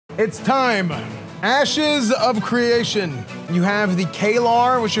It's time. Ashes of Creation. You have the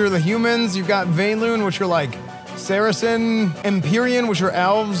Kalar, which are the humans. You've got Valoon, which are like Saracen, Empyrean, which are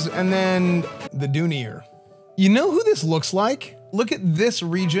elves, and then the Dunir. You know who this looks like? Look at this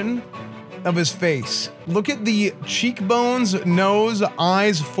region of his face. Look at the cheekbones, nose,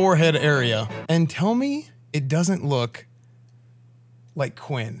 eyes, forehead area, and tell me it doesn't look like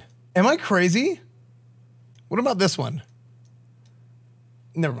Quinn. Am I crazy? What about this one?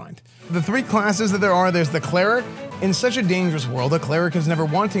 Never mind. The three classes that there are, there's the Cleric. In such a dangerous world, a Cleric is never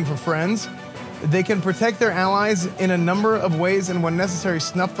wanting for friends. They can protect their allies in a number of ways and when necessary,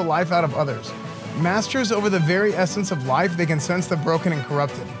 snuff the life out of others. Masters over the very essence of life, they can sense the broken and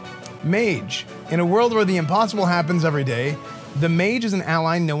corrupted. Mage. In a world where the impossible happens every day, the mage is an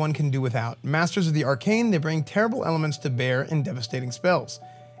ally no one can do without. Masters of the arcane, they bring terrible elements to bear in devastating spells.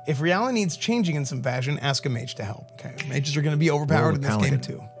 If reality needs changing in some fashion, ask a mage to help. Okay, mages are gonna be overpowered in this game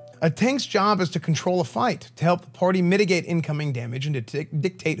too. A tank's job is to control a fight, to help the party mitigate incoming damage and to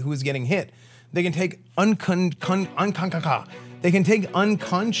dictate who is getting hit. They can take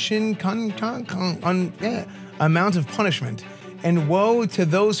amount of punishment, and woe to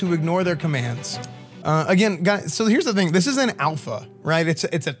those who ignore their commands. Again, guys, so here's the thing. This is an alpha, right? It's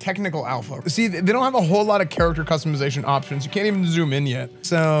a technical alpha. See, they don't have a whole lot of character customization options. You can't even zoom in yet.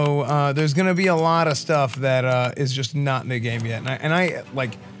 So there's gonna be a lot of stuff that is just not in the game yet. And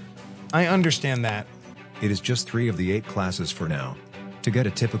I understand that. It is just 3 of the 8 classes for now. To get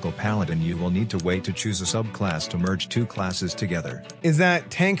a typical paladin, you will need to wait to choose a subclass to merge 2 classes together. Is that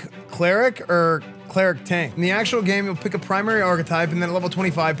tank cleric or cleric tank? In the actual game, you'll pick a primary archetype and then at level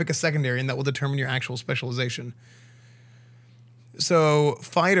 25, pick a secondary, and that will determine your actual specialization. So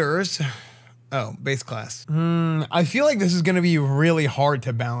fighters, oh, base class. I feel like this is gonna be really hard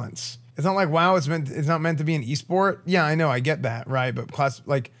to balance. It's not like, wow, it's not meant to be an esport. Yeah, I know, I get that, right? But class,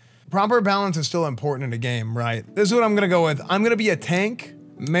 like, proper balance is still important in a game, right? This is what I'm gonna go with. I'm gonna be a tank,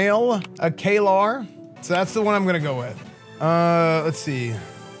 male, a Kalar. So that's the one I'm gonna go with. Let's see.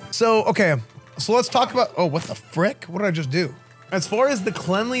 So, okay, so let's talk about, oh, what the frick? What did I just do? As far as the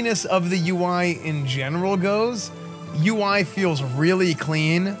cleanliness of the UI in general goes, UI feels really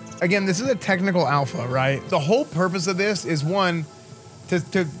clean. Again, this is a technical alpha, right? The whole purpose of this is one,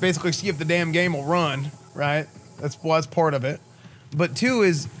 to basically see if the damn game will run, right? That's part of it. But 2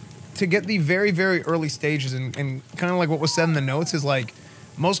 is to get the very, very early stages and kind of like what was said in the notes is like,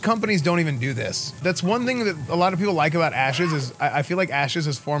 most companies don't even do this. That's one thing that a lot of people like about Ashes is I feel like Ashes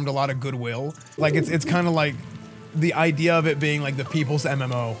has formed a lot of goodwill. Like it's kind of like the idea of it being like the people's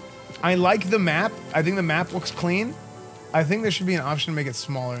MMO. I like the map. I think the map looks clean. I think there should be an option to make it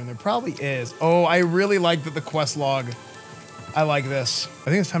smaller, and there probably is. Oh, I really like that the quest log. I like this. I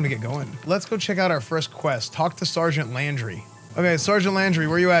think it's time to get going. Let's go check out our first quest. Talk to Sergeant Landry. Okay, Sergeant Landry,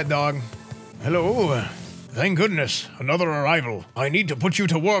 where you at, dog? Hello. Thank goodness, another arrival. I need to put you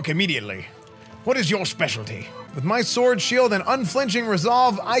to work immediately. What is your specialty? With my sword, shield, and unflinching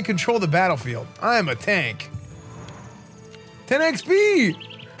resolve, I control the battlefield. I am a tank. 10 XP!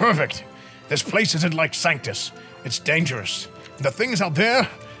 Perfect. This place isn't like Sanctus. It's dangerous. The things out there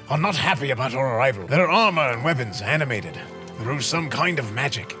are not happy about our arrival. Their armor and weapons animated through some kind of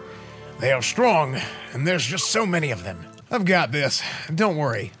magic. They are strong, and there's just so many of them. I've got this. Don't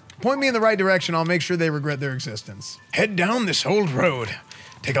worry. Point me in the right direction. I'll make sure they regret their existence. Head down this old road.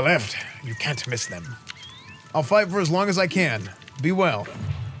 Take a left. You can't miss them. I'll fight for as long as I can. Be well.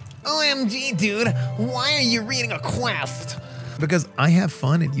 OMG, dude. Why are you reading a quest? Because I have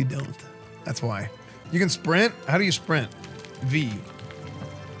fun and you don't. That's why. You can sprint? How do you sprint? V.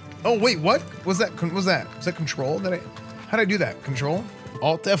 Oh, wait, what? Was that control? How did I do that? Control?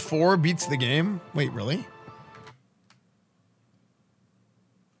 Alt F4 beats the game? Wait, really?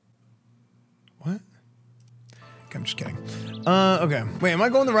 What? Okay, I'm just kidding. Okay. Wait, am I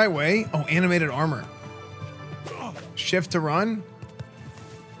going the right way? Oh, animated armor. Shift to run?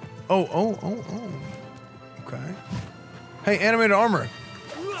 Oh. Okay. Hey, animated armor.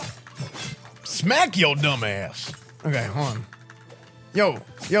 Smack your dumb ass. Okay, hold on. Yo.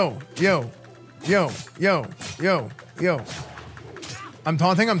 I'm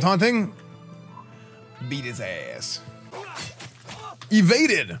taunting. Beat his ass.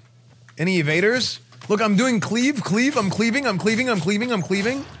 Evaded. Any evaders? Look, I'm doing cleave. I'm cleaving.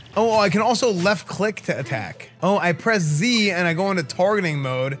 Oh, I can also left click to attack. Oh, I press Z and I go into targeting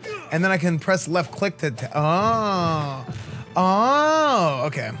mode, and then I can press left click to attack. Oh,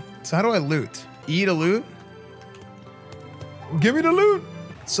 okay. So how do I loot? E to loot? Give me the loot.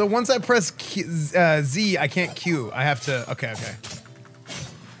 So once I press Z, I can't Q. I have to, okay.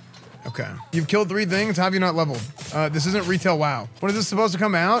 Okay. You've killed 3 things. How have you not leveled? This isn't retail WoW. When is this supposed to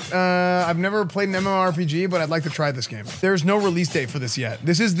come out? I've never played an MMORPG, but I'd like to try this game. There's no release date for this yet.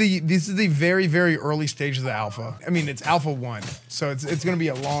 This is the very, very early stage of the alpha. I mean, it's alpha 1, so it's gonna be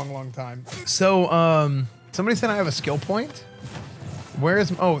a long, long time. So, somebody said I have a skill point. Where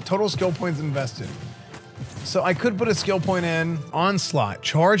is, oh, total skill points invested. So I could put a skill point in Onslaught,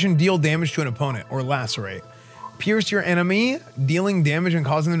 charge and deal damage to an opponent, or lacerate. Pierce your enemy, dealing damage and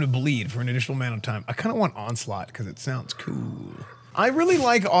causing them to bleed for an additional amount of time. I kind of want Onslaught because it sounds cool. I really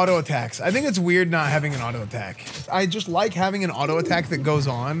like auto attacks. I think it's weird not having an auto attack. I just like having an auto attack that goes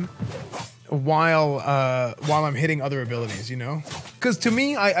on while I'm hitting other abilities, you know? Because to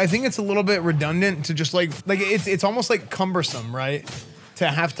me, I think it's a little bit redundant to just like it's almost like cumbersome, right? To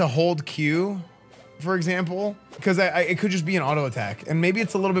have to hold Q, for example, because it could just be an auto attack, and maybe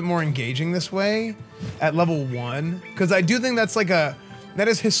it's a little bit more engaging this way at level 1, because I do think that's like that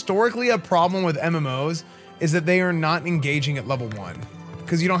is historically a problem with MMOs, is that they are not engaging at level 1,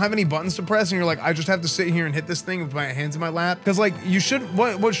 because you don't have any buttons to press, and you're like, I just have to sit here and hit this thing with my hands in my lap. Because like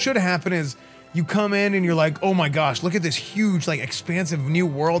what should happen is you come in and you're like, oh my gosh, look at this huge, like, expansive new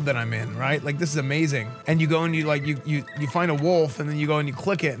world that I'm in, right? Like, this is amazing. And you go and you find a wolf, and then you go and you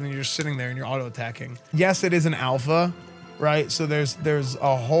click it, and then you're just sitting there and you're auto attacking. Yes, it is an alpha, right? So there's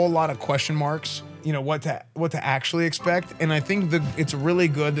a whole lot of question marks, you know, what to actually expect. And I think it's really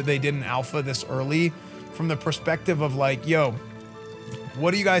good that they did an alpha this early, from the perspective of like, yo,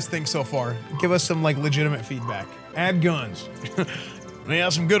 what do you guys think so far? Give us some like legitimate feedback. Add guns. Yeah,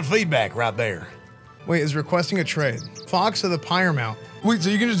 some good feedback right there. Wait, is requesting a trade. Fox of the Pyre Mount. Wait, so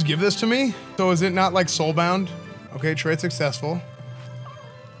you can just give this to me? So is it not like soulbound? Okay, trade successful.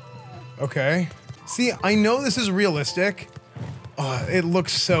 Okay. See, I know this is realistic. Oh, it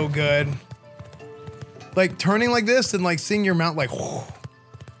looks so good. Like turning like this and like seeing your mount like, whoo.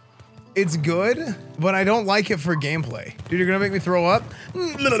 It's good, but I don't like it for gameplay. Dude, you're gonna make me throw up?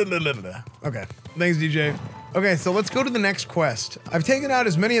 Okay, thanks, DJ. Okay, so let's go to the next quest. I've taken out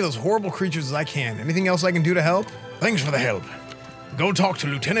as many of those horrible creatures as I can. Anything else I can do to help? Thanks for the help. Go talk to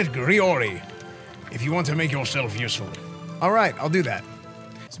Lieutenant Griori if you want to make yourself useful. All right, I'll do that.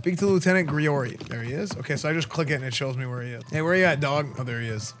 Speak to Lieutenant Griori. There he is. Okay, so I just click it and it shows me where he is. Hey, where you at, dog? Oh, there he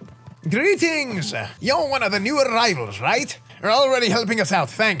is. Greetings! You're one of the new arrivals, right? You're already helping us out,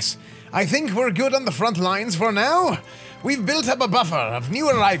 thanks. I think we're good on the front lines for now. We've built up a buffer of new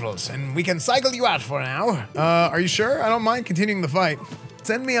arrivals, and we can cycle you out for now. Are you sure? I don't mind continuing the fight.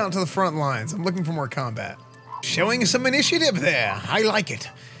 Send me out to the front lines. I'm looking for more combat. Showing some initiative there. I like it.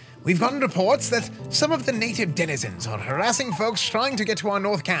 We've gotten reports that some of the native denizens are harassing folks trying to get to our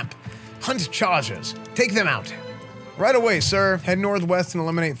north camp. Hunt chargers. Take them out. Right away, sir. Head northwest and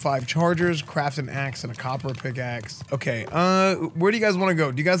eliminate 5 chargers, craft an axe and a copper pickaxe. Okay, where do you guys want to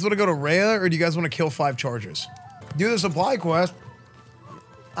go? Do you guys want to go to Rhea, or do you guys want to kill 5 chargers? Do the supply quest.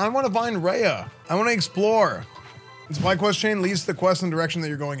 I want to find Rhea. I want to explore. The supply quest chain leads to the quest in the direction that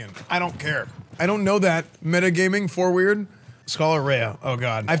you're going in. I don't care. I don't know that. Metagaming for weird. Scholar Rhea. Oh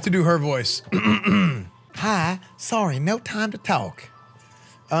god. I have to do her voice. Hi. Sorry, no time to talk.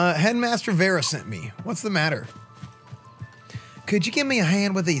 Headmaster Vera sent me. What's the matter? Could you give me a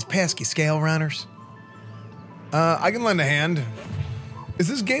hand with these pesky scale runners? I can lend a hand. Is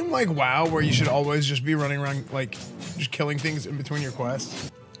this game like WoW, where you should always just be running around, like, just killing things in between your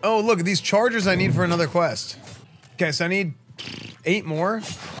quests? Oh, look, these chargers I need for another quest. Okay, so I need 8 more.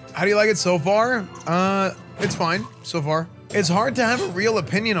 How do you like it so far? It's fine so far. It's hard to have a real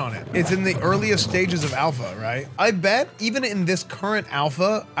opinion on it. It's in the earliest stages of alpha, right? I bet even in this current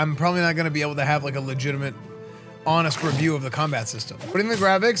alpha, I'm probably not gonna be able to have like a legitimate, honest review of the combat system. But in the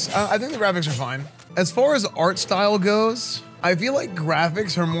graphics, I think the graphics are fine. As far as art style goes, I feel like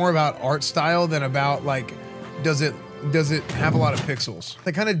graphics are more about art style than about like, does it have a lot of pixels?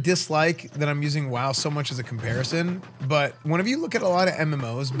 I kind of dislike that I'm using WoW so much as a comparison, but whenever you look at a lot of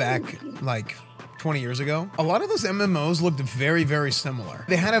MMOs back like 20 years ago, a lot of those MMOs looked very, very similar.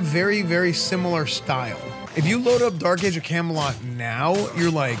 They had a very, very similar style. If you load up Dark Age of Camelot now,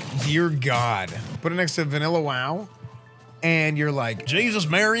 you're like, dear God. Put it next to Vanilla WoW, and you're like, Jesus,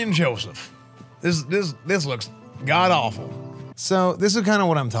 Mary, and Joseph. This looks god-awful. So this is kind of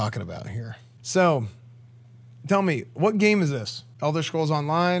what I'm talking about here. So, tell me, what game is this? Elder Scrolls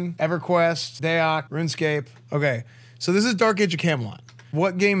Online, EverQuest, Daok, RuneScape. Okay, so this is Dark Age of Camelot.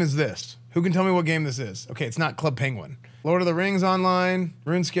 What game is this? Who can tell me what game this is? Okay, it's not Club Penguin. Lord of the Rings Online,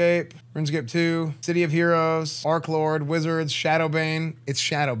 RuneScape, RuneScape 2, City of Heroes, Ark Lord, Wizards, Shadowbane. It's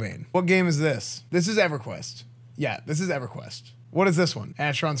Shadowbane. What game is this? This is EverQuest. Yeah, this is EverQuest. What is this one?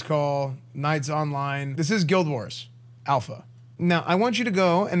 Asheron's Call, Knights Online. This is Guild Wars Alpha. Now, I want you to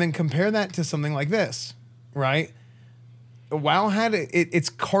go and then compare that to something like this, right? WoW had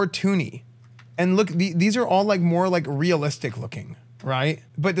it's cartoony. And look, these are all like more like realistic looking, right?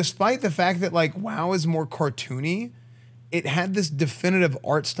 But despite the fact that like WoW is more cartoony, it had this definitive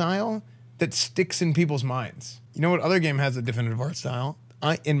art style that sticks in people's minds. You know what other game has a definitive art style?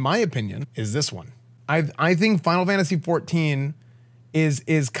 In my opinion, is this one. I think Final Fantasy XIV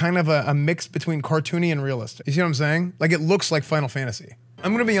is kind of a mix between cartoony and realistic. You see what I'm saying? Like it looks like Final Fantasy.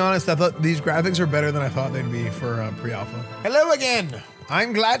 I'm gonna be honest, I thought these graphics are better than I thought they'd be for pre-alpha. Hello again.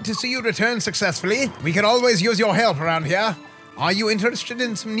 I'm glad to see you return successfully. We could always use your help around here. Are you interested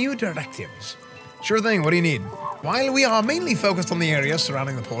in some new directives? Sure thing, what do you need? While we are mainly focused on the area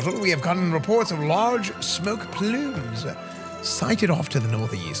surrounding the portal, we have gotten reports of large smoke plumes sighted off to the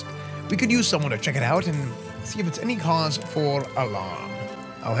northeast. We could use someone to check it out and see if it's any cause for alarm.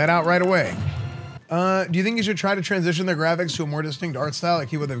 I'll head out right away. Do you think you should try to transition their graphics to a more distinct art style,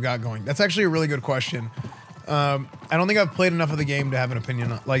 like what they've got going? That's actually a really good question. I don't think I've played enough of the game to have an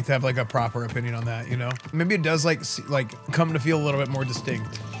opinion, like to have like a proper opinion on that, you know? Maybe it does like come to feel a little bit more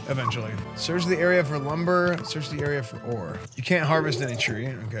distinct eventually. Search the area for lumber, search the area for ore. You can't harvest any tree,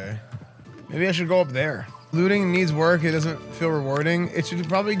 okay. Maybe I should go up there. Looting needs work, it doesn't feel rewarding. It should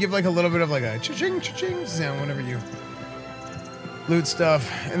probably give like a little bit of like a cha-ching, cha-ching sound whenever you loot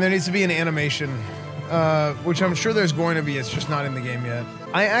stuff. And there needs to be an animation, which I'm sure there's going to be, it's just not in the game yet.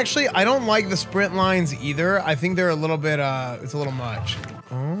 I don't like the sprint lines either. I think they're a little bit, it's a little much.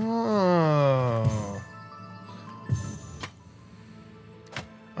 Oh.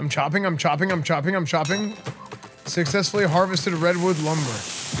 I'm chopping. Successfully harvested redwood lumber.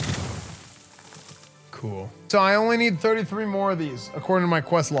 Cool. So I only need 33 more of these, according to my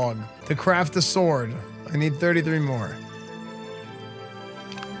quest log. To craft a sword, I need 33 more.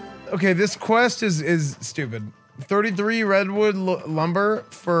 Okay, this quest is stupid. 33 redwood lumber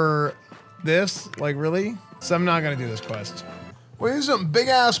for this? Like, really? So I'm not gonna do this quest. Wait, these are some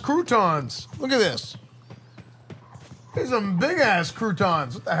big-ass croutons. Look at this. These are some big-ass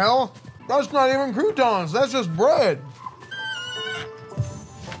croutons. What the hell? That's not even croutons. That's just bread.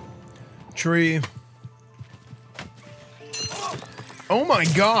 Tree. Oh my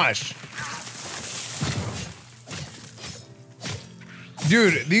gosh.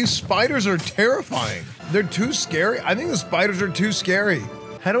 Dude, these spiders are terrifying. They're too scary. I think the spiders are too scary.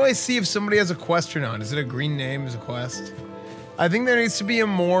 How do I see if somebody has a quest or not? Is it a green name as a quest? I think there needs to be a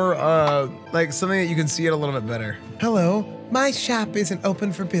more, like something that you can see it a little bit better. Hello, my shop isn't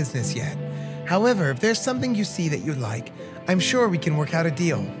open for business yet. However, if there's something you see that you'd like, I'm sure we can work out a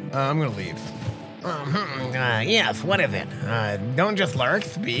deal. I'm gonna leave. Yes, what is it? Don't just lurk,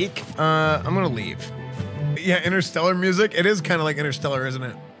 speak. I'm gonna leave. Yeah, Interstellar music. It is kind of like Interstellar, isn't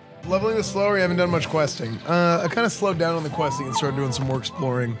it? Leveling the slower, you haven't done much questing. I kind of slowed down on the questing and started doing some more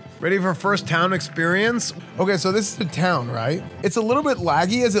exploring. Ready for first town experience? Okay, so this is the town, right? It's a little bit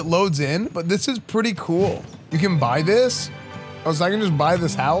laggy as it loads in, but this is pretty cool. You can buy this. Oh, so I can just buy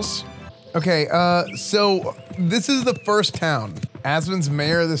this house? Okay, so this is the first town. Esfand's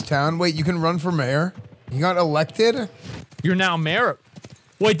mayor of this town. Wait, you can run for mayor? You got elected? You're now mayor.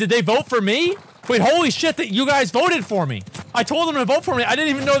 Wait, did they vote for me? Wait, holy shit, that you guys voted for me. I told them to vote for me. I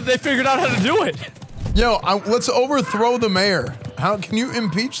didn't even know that they figured out how to do it. Yo, let's overthrow the mayor. How can you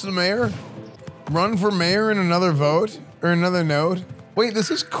impeach the mayor? Run for mayor in another vote? Or another node? Wait,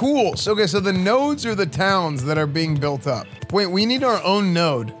 this is cool. So, okay, so the nodes are the towns that are being built up. Wait, we need our own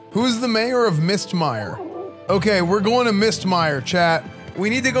node. Who's the mayor of Mistmire? Okay, we're going to Mistmire, chat. We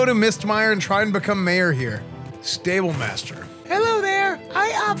need to go to Mistmire and try and become mayor here. Stable master. Hello there.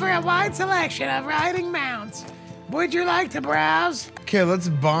 I offer a wide selection of riding mounts. Would you like to browse? Okay, let's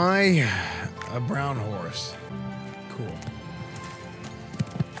buy a brown horse. Cool.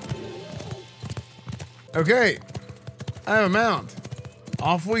 Okay, I have a mount.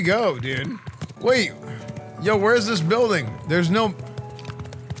 Off we go, dude. Wait, yo, where's this building? There's nothing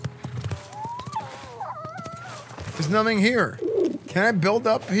here. Can I build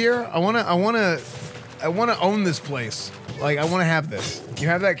up here? I wanna own this place. Like, I wanna have this. You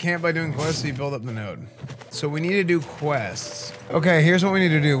have that camp by doing quests, so you build up the node. So we need to do quests. Okay, here's what we need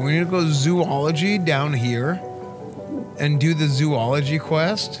to do. We need to go zoology down here and do the zoology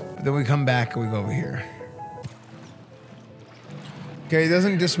quest. Then we come back and we go over here. Okay, it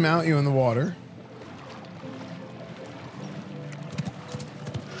doesn't dismount you in the water.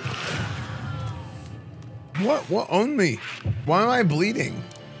 What owned me? Why am I bleeding?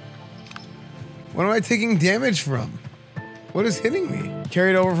 What am I taking damage from? What is hitting me?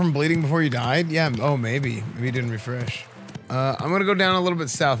 Carried over from bleeding before you died? Yeah, oh, maybe. Maybe you didn't refresh. I'm gonna go down a little bit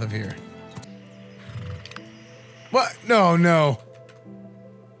south of here. What? No, no.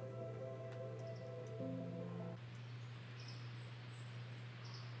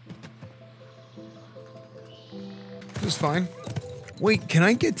 Just fine. Wait, can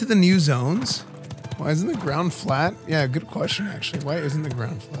I get to the new zones? Why isn't the ground flat? Yeah, good question, actually. Why isn't the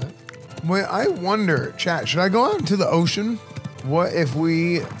ground flat? Wait, I wonder, chat, should I go out into the ocean? What if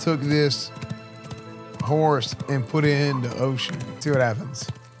we took this horse and put it in the ocean? See what happens.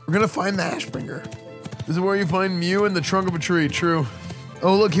 We're gonna find the Ashbringer. This is where you find Mew in the trunk of a tree, true.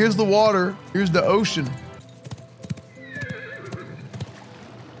 Oh, look, here's the water. Here's the ocean.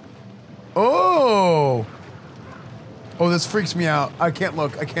 Oh! Oh, this freaks me out. I can't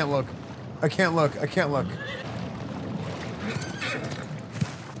look, I can't look. I can't look, I can't look.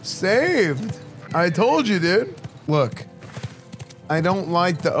 Saved. I told you, dude. Look, I don't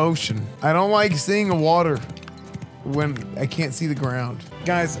like the ocean. I don't like seeing the water when I can't see the ground.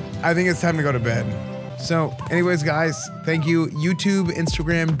 Guys, I think it's time to go to bed. So anyways, guys, thank you. YouTube,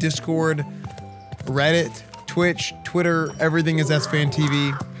 Instagram, Discord, Reddit, Twitch, Twitter, everything is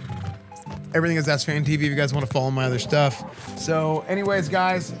EsfandTV. Everything is EsfandTV if you guys want to follow my other stuff. So anyways,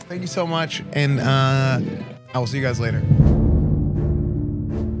 guys, thank you so much. And I will see you guys later.